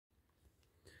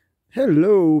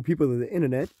Hello, people of the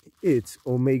internet. It's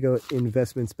Omega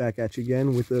Investments back at you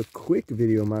again with a quick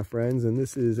video, my friends. And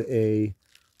this is a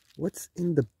what's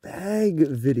in the bag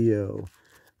video.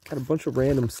 Got a bunch of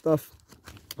random stuff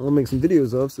I want to make some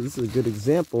videos of. So this is a good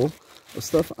example of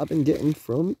stuff I've been getting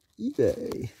from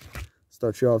eBay.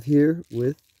 Start you off here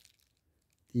with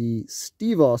the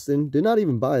Steve Austin. Did not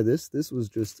even buy this. This was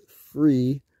just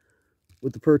free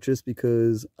with the purchase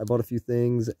because I bought a few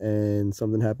things and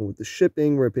something happened with the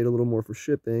shipping where I paid a little more for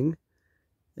shipping,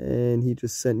 and he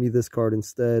just sent me this card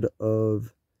instead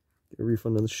of a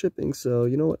refund on the shipping. So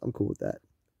you know what, I'm cool with that.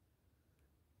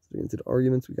 So getting into the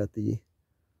arguments, we got the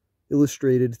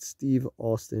illustrated Steve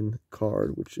Austin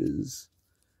card, which is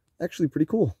actually pretty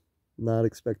cool. Not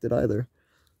expected either,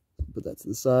 but that's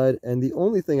the side. And the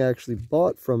only thing I actually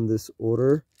bought from this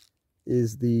order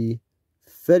is the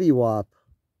Fetty Wap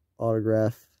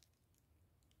autograph,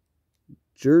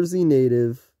 Jersey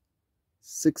native,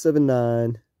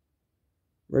 679,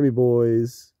 Remy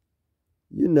Boys,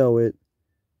 you know it.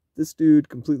 This dude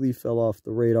completely fell off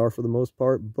the radar for the most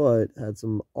part, but had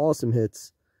some awesome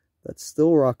hits that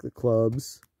still rock the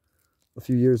clubs a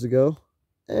few years ago.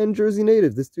 And Jersey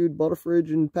native, this dude bought a fridge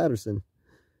in Patterson.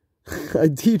 I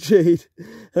DJ'd,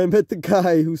 I met the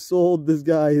guy who sold this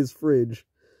guy his fridge.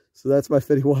 So that's my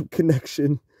Fetty Wap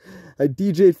connection. I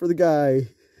DJ'd for the guy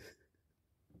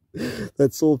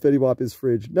that sold Fetty Wap his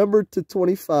fridge. Numbered to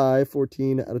 25,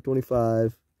 14 out of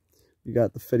 25. You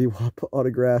got the Fetty Wap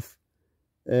autograph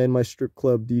and my strip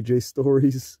club DJ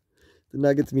stories. Did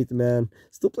not get to meet the man.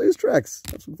 Still play his tracks.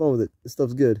 Have some fun with it. This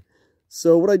stuff's good.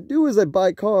 So what I do is I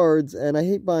buy cards, and I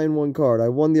hate buying one card. I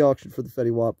won the auction for the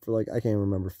Fetty Wap for like, I can't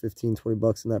remember, 15, 20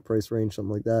 bucks in that price range,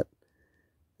 something like that.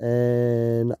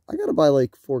 And I got to buy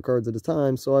like 4 cards at a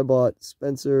time. So I bought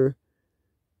Spencer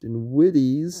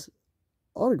Dinwiddie's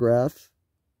autograph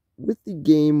with the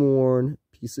game-worn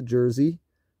piece of jersey,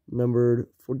 numbered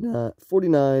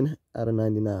 49 out of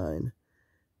 99.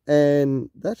 And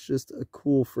that's just a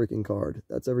cool freaking card.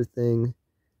 That's everything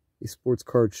a sports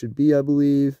card should be, I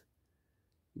believe.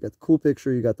 You got the cool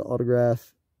picture, you got the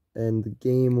autograph, and the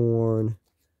game-worn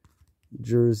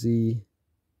jersey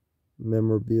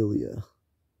memorabilia.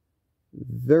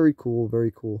 Very cool,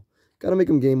 very cool. Gotta make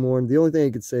them game-worn. The only thing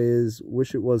I could say is,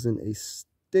 wish it wasn't a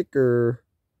sticker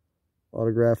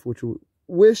autograph,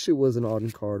 wish it was an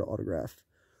on-card autograph.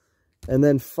 And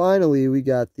then finally, we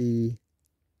got the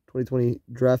 2020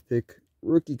 draft pick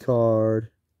rookie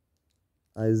card,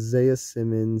 Isaiah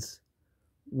Simmons,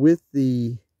 with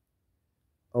the,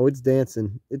 oh, it's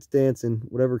dancing,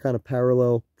 whatever kind of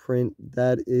parallel print.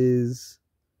 That is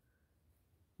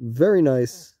very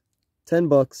nice. 10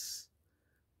 bucks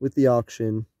with the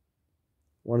auction.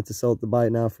 Wanted to sell it to buy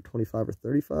it now for 25 or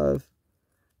 35.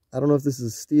 I don't know if this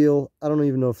is a steal. I don't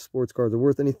even know if sports cards are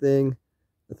worth anything.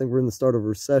 I think we're in the start of a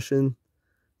recession.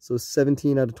 So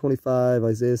 17 out of 25,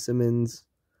 Isaiah Simmons.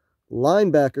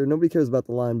 Linebacker. Nobody cares about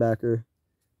the linebacker,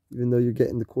 even though you're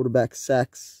getting the quarterback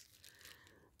sacks.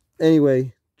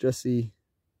 Anyway, Jesse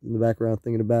in the background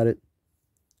thinking about it.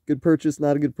 Good purchase,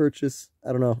 not a good purchase.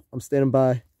 I don't know. I'm standing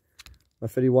by my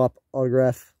Fetty Wap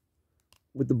autograph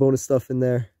with the bonus stuff in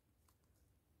there.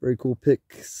 Very cool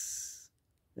picks.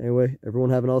 Anyway,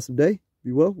 everyone have an awesome day.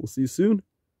 Be well. We'll see you soon.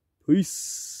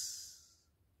 Peace.